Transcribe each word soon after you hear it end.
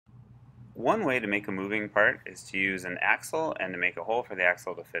One way to make a moving part is to use an axle and to make a hole for the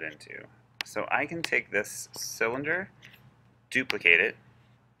axle to fit into. So I can take this cylinder, duplicate it,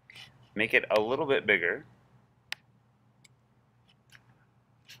 make it a little bit bigger,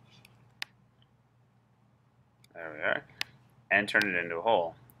 there we are, and turn it into a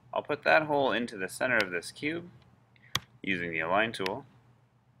hole. I'll put that hole into the center of this cube using the Align tool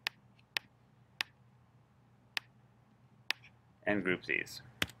and group these.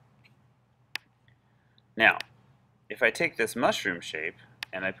 Now, if I take this mushroom shape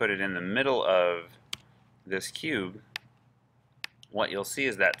and I put it in the middle of this cube, what you'll see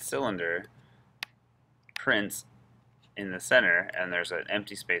is that cylinder prints in the center and there's an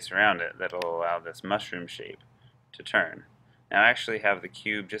empty space around it that will allow this mushroom shape to turn. Now I actually have the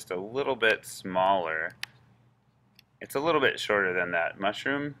cube just a little bit smaller. It's a little bit shorter than that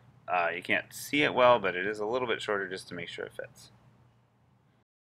mushroom. You can't see it well, but it is a little bit shorter just to make sure it fits.